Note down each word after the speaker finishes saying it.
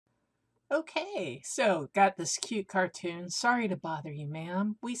Okay, so got this cute cartoon. Sorry to bother you,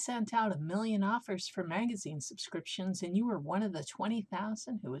 ma'am. We sent out 1 million offers for magazine subscriptions, and you were one of the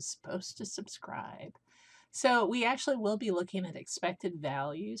 20,000 who was supposed to subscribe. So we actually will be looking at expected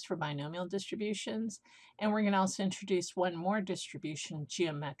values for binomial distributions, and we're going to also introduce one more distribution,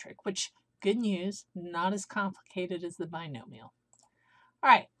 geometric, which, good news, not as complicated as the binomial. All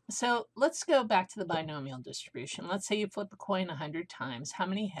right, so let's go back to the binomial distribution. Let's say you flip a coin 100 times. How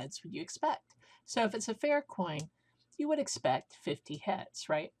many heads would you expect? So if it's a fair coin, you would expect 50 heads,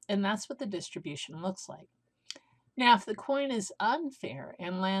 right? And that's what the distribution looks like. Now, if the coin is unfair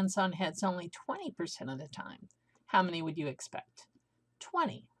and lands on heads only 20% of the time, how many would you expect?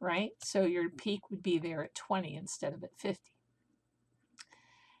 20, right? So your peak would be there at 20 instead of at 50.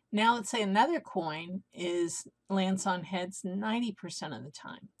 Now let's say another coin lands on heads 90% of the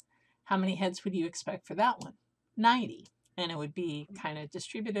time. How many heads would you expect for that one? 90. And it would be kind of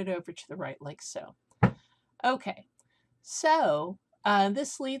distributed over to the right like so. Okay, so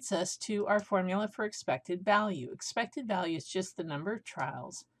this leads us to our formula for expected value. Expected value is just the number of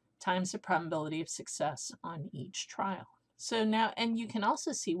trials times the probability of success on each trial. So now, and you can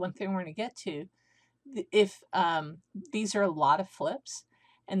also see one thing we're going to get to, if these are a lot of flips,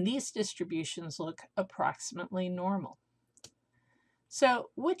 and these distributions look approximately normal. So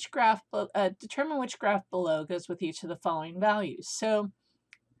determine which graph below goes with each of the following values. So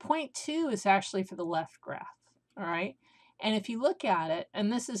 0.2 is actually for the left graph, all right? And if you look at it,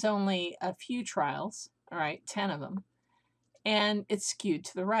 and this is only a few trials, all right, 10 of them, and it's skewed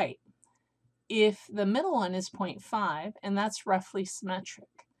to the right. If the middle one is 0.5, and that's roughly symmetric,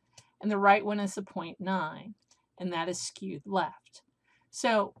 and the right one is a 0.9, and that is skewed left.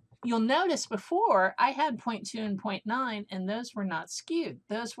 So you'll notice before I had 0.2 and 0.9, and those were not skewed.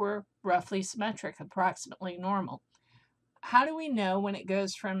 Those were roughly symmetric, approximately normal. How do we know when it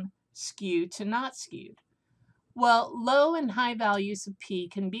goes from skewed to not skewed? Well, low and high values of p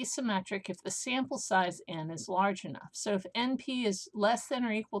can be symmetric if the sample size n is large enough. So if np is less than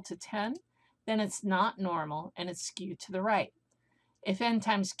or equal to 10, then it's not normal and it's skewed to the right. If n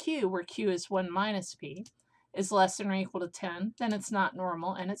times q, where q is 1 minus p, is less than or equal to 10, then it's not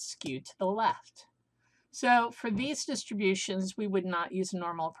normal and it's skewed to the left. So for these distributions, we would not use a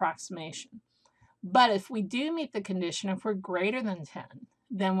normal approximation. But if we do meet the condition, if we're greater than 10,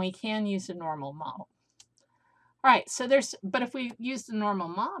 then we can use a normal model. All right, but if we use the normal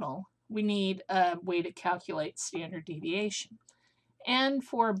model, we need a way to calculate standard deviation. And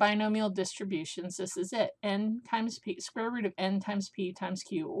for binomial distributions, this is it. N times p, square root of n times p times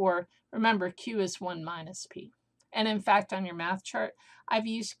q, or remember, q is 1 minus p. And in fact, on your math chart, I've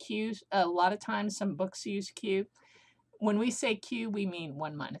used q a lot of times. Some books use q. When we say q, we mean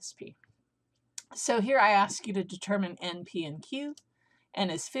 1 minus p. So here I ask you to determine n, p, and q. N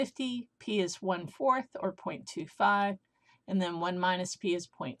is 50, p is 1/4 or 0.25, and then 1 minus p is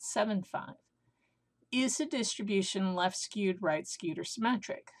 0.75. Is the distribution left skewed, right skewed, or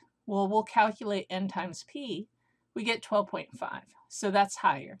symmetric? Well, we'll calculate n times p. We get 12.5, so that's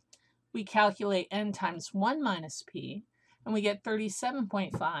higher. We calculate n times 1 minus p, and we get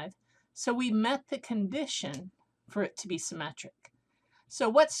 37.5, so we met the condition for it to be symmetric. So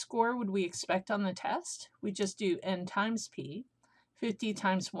what score would we expect on the test? We just do n times p, 50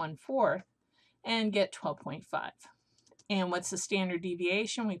 times 1/4, and get 12.5. And what's the standard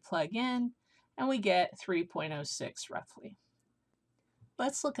deviation? We plug in, and we get 3.06 roughly.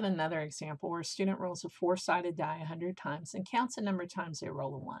 Let's look at another example where a student rolls a 4-sided die 100 times and counts the number of times they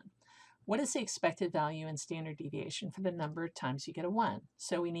roll a 1. What is the expected value in standard deviation for the number of times you get a 1?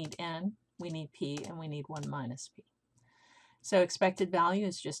 So we need n, we need p, and we need 1 minus p. So expected value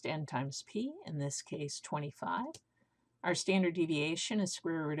is just n times p, in this case 25. Our standard deviation is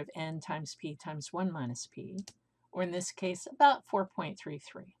square root of n times p times 1 minus p, or in this case about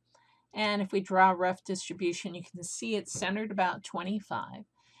 4.33. And if we draw a rough distribution, you can see it's centered about 25.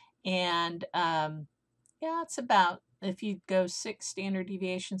 And yeah, it's about, if you go 6 standard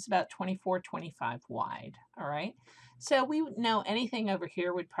deviations, about 24, 25 wide. All right. So we know anything over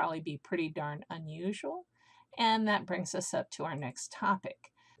here would probably be pretty darn unusual. And that brings us up to our next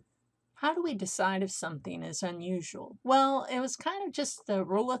topic. How do we decide if something is unusual? Well, it was kind of just the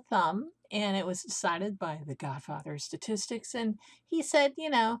rule of thumb, and it was decided by the godfather of statistics. And he said,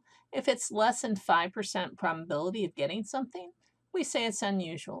 if it's less than 5% probability of getting something, we say it's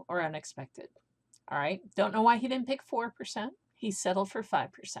unusual or unexpected. All right. Don't know why he didn't pick 4%. He settled for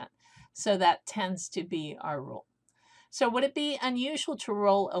 5%. So that tends to be our rule. So would it be unusual to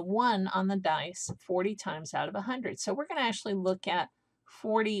roll a 1 on the dice 40 times out of 100? So we're going to actually look at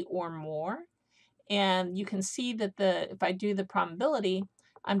 40 or more. And you can see that if I do the probability,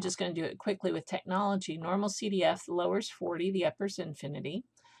 I'm just going to do it quickly with technology. Normal CDF, the lower is 40, the upper is infinity.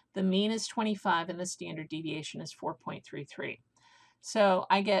 The mean is 25, and the standard deviation is 4.33. So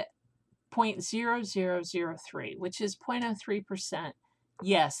I get 0.0003, which is 0.03%.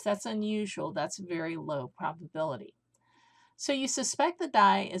 Yes, that's unusual. That's a very low probability. So you suspect the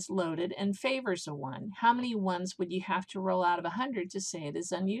die is loaded and favors a 1. How many 1s would you have to roll out of 100 to say it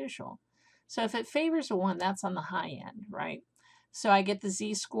is unusual? So if it favors a 1, that's on the high end, right? So I get the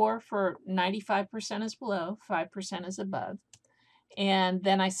z-score for 95% is below, 5% is above. And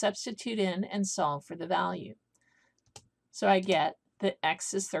then I substitute in and solve for the value. So I get that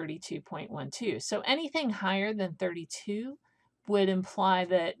x is 32.12. So anything higher than 32 would imply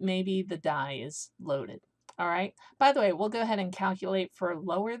that maybe the die is loaded. All right. By the way, we'll go ahead and calculate for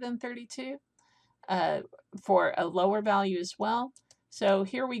lower than 32 for a lower value as well. So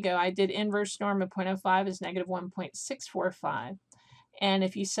here we go. I did inverse norm of 0.05 is negative 1.645. And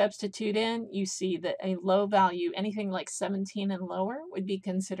if you substitute in, you see that a low value, anything like 17 and lower, would be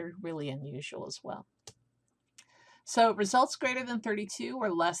considered really unusual as well. So results greater than 32 or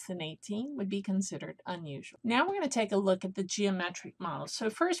less than 18 would be considered unusual. Now we're going to take a look at the geometric model. So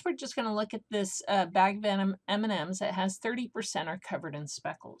first we're just going to look at this bag of M&Ms that has 30% are covered in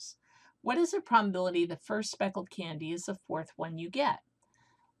speckles. What is the probability the first speckled candy is the fourth one you get?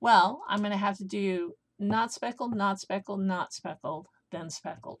 Well, I'm going to have to do not speckled, not speckled, not speckled, then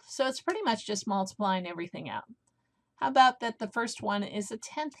speckled. So it's pretty much just multiplying everything out. How about that the first one is the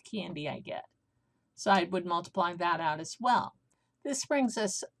 10th candy I get? So I would multiply that out as well. This brings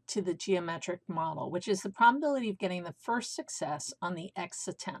us to the geometric model, which is the probability of getting the first success on the x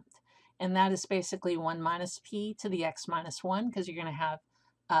attempt. And that is basically 1 minus p to the x minus 1, because you're going to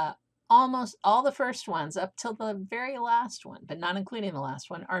have almost all the first ones up till the very last one, but not including the last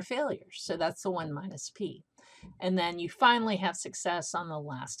one, are failures. So that's the 1 minus p. And then you finally have success on the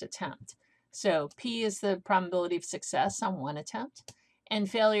last attempt. So p is the probability of success on one attempt, and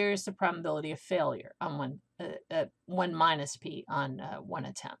failure is the probability of failure on 1 minus p on one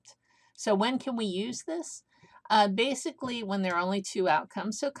attempt. So when can we use this? Basically when there are only two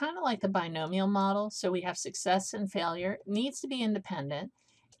outcomes, so kind of like the binomial model. So we have success and failure. It needs to be independent.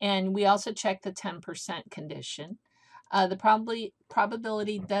 And we also check the 10% condition. The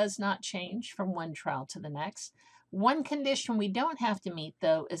probability does not change from one trial to the next. One condition we don't have to meet,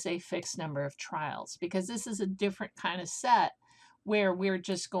 though, is a fixed number of trials, because this is a different kind of set where we're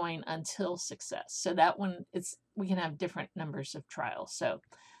just going until success. So that one, we can have different numbers of trials. So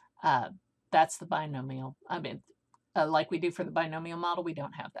that's the binomial. Like we do for the binomial model, we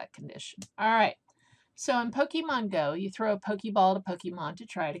don't have that condition. All right. So in Pokemon Go, you throw a Pokeball at a Pokemon to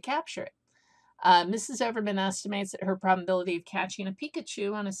try to capture it. Mrs. Overman estimates that her probability of catching a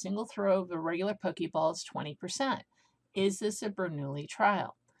Pikachu on a single throw of a regular Pokeball is 20%. Is this a Bernoulli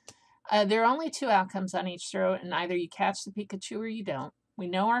trial? There are only two outcomes on each throw, and either you catch the Pikachu or you don't. We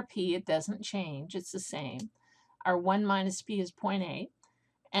know our p, it doesn't change, it's the same. Our 1 minus p is 0.8,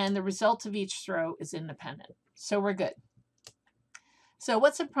 and the result of each throw is independent. So we're good. So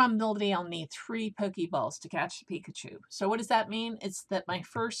what's the probability I'll need 3 Pokeballs to catch the Pikachu? So what does that mean? It's that my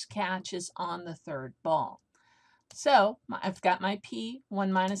first catch is on the third ball. So I've got my p,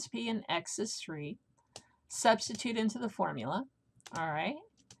 1 minus p, and x is 3. Substitute into the formula, all right,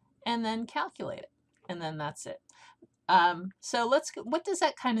 and then calculate it. And then that's it. So what does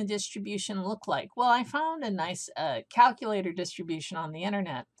that kind of distribution look like? Well, I found a nice calculator distribution on the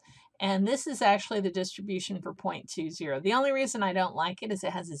internet. And this is actually the distribution for 0.20. The only reason I don't like it is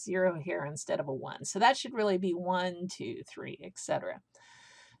it has a 0 here instead of a 1. So that should really be 1, 2, 3, etc.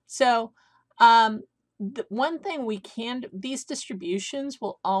 So the one thing these distributions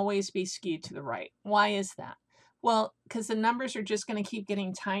will always be skewed to the right. Why is that? Well, because the numbers are just going to keep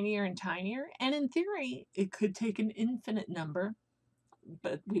getting tinier and tinier. And in theory, it could take an infinite number,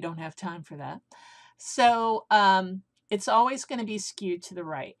 but we don't have time for that. So it's always going to be skewed to the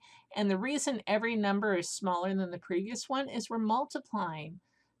right. And the reason every number is smaller than the previous one is we're multiplying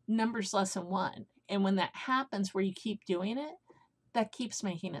numbers less than 1. And when that happens where you keep doing it, that keeps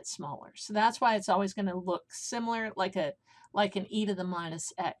making it smaller. So that's why it's always going to look similar, like an e to the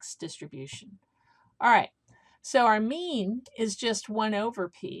minus x distribution. All right, so our mean is just 1 over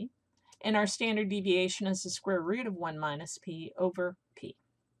p, and our standard deviation is the square root of 1 minus p over p.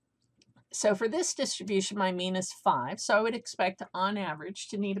 So for this distribution, my mean is 5, so I would expect on average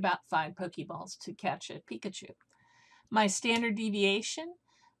to need about 5 Pokeballs to catch a Pikachu. My standard deviation,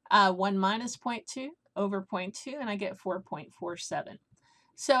 1 minus 0.2 over 0.2, and I get 4.47.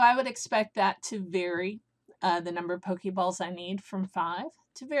 So I would expect that to vary, the number of Pokeballs I need from 5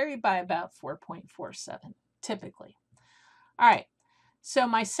 to vary by about 4.47, typically. All right, So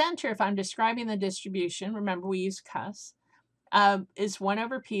my center, if I'm describing the distribution, remember we use cus, is 1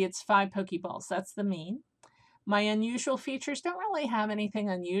 over p. It's 5 Pokeballs. That's the mean. My unusual features don't really have anything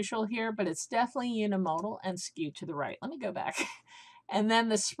unusual here, but it's definitely unimodal and skewed to the right. Let me go back. And then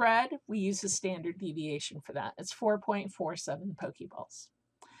the spread, we use the standard deviation for that. It's 4.47 Pokeballs.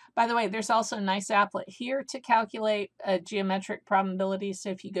 By the way, there's also a nice applet here to calculate a geometric probability. So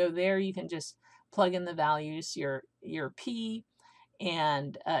if you go there, you can just plug in the values, your p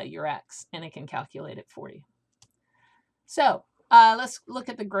and your x, and it can calculate it for you. So let's look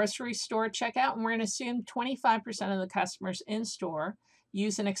at the grocery store checkout, and we're going to assume 25% of the customers in store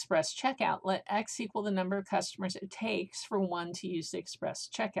use an express checkout. Let x equal the number of customers it takes for one to use the express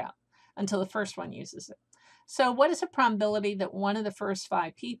checkout until the first one uses it. So what is the probability that one of the first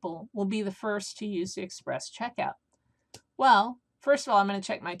 5 people will be the first to use the express checkout? Well, first of all, I'm going to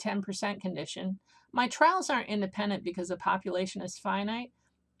check my 10% condition. My trials aren't independent because the population is finite,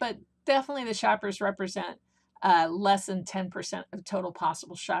 but definitely the shoppers represent less than 10% of total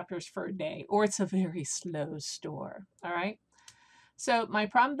possible shoppers for a day, or it's a very slow store, all right? So my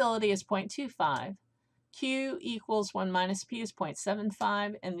probability is 0.25. Q equals 1 minus P is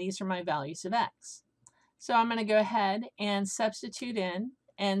 0.75, and these are my values of X. So I'm going to go ahead and substitute in,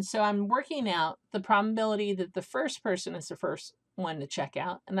 and so I'm working out the probability that the first person is the first one to check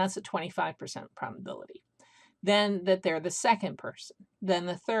out, and that's a 25% probability. Then that they're the second person, then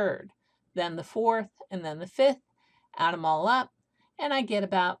the third, then the fourth, and then the fifth. Add them all up, and I get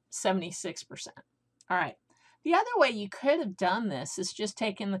about 76%. All right. The other way you could have done this is just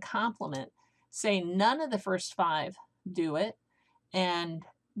taken the complement, say none of the first 5 do it, and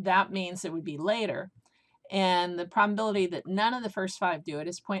that means it would be later. And the probability that none of the first 5 do it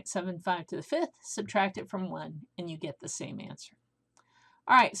is 0.75 to the 5th. Subtract it from 1, and you get the same answer.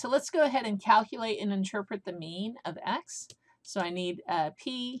 All right, so let's go ahead and calculate and interpret the mean of x. So I need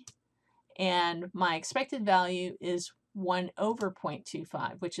p, and my expected value is 1 over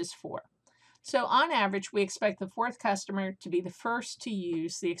 0.25, which is 4. So on average, we expect the 4th customer to be the first to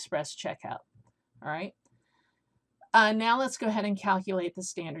use the express checkout. All right. Now let's go ahead and calculate the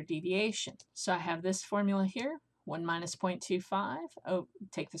standard deviation. So I have this formula here, 1 minus 0.25. Oh,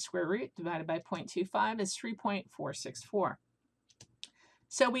 take the square root, divided by 0.25 is 3.464.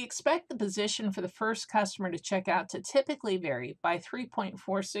 So we expect the position for the first customer to check out to typically vary by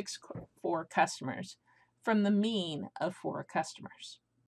 3.464 customers from the mean of 4 customers.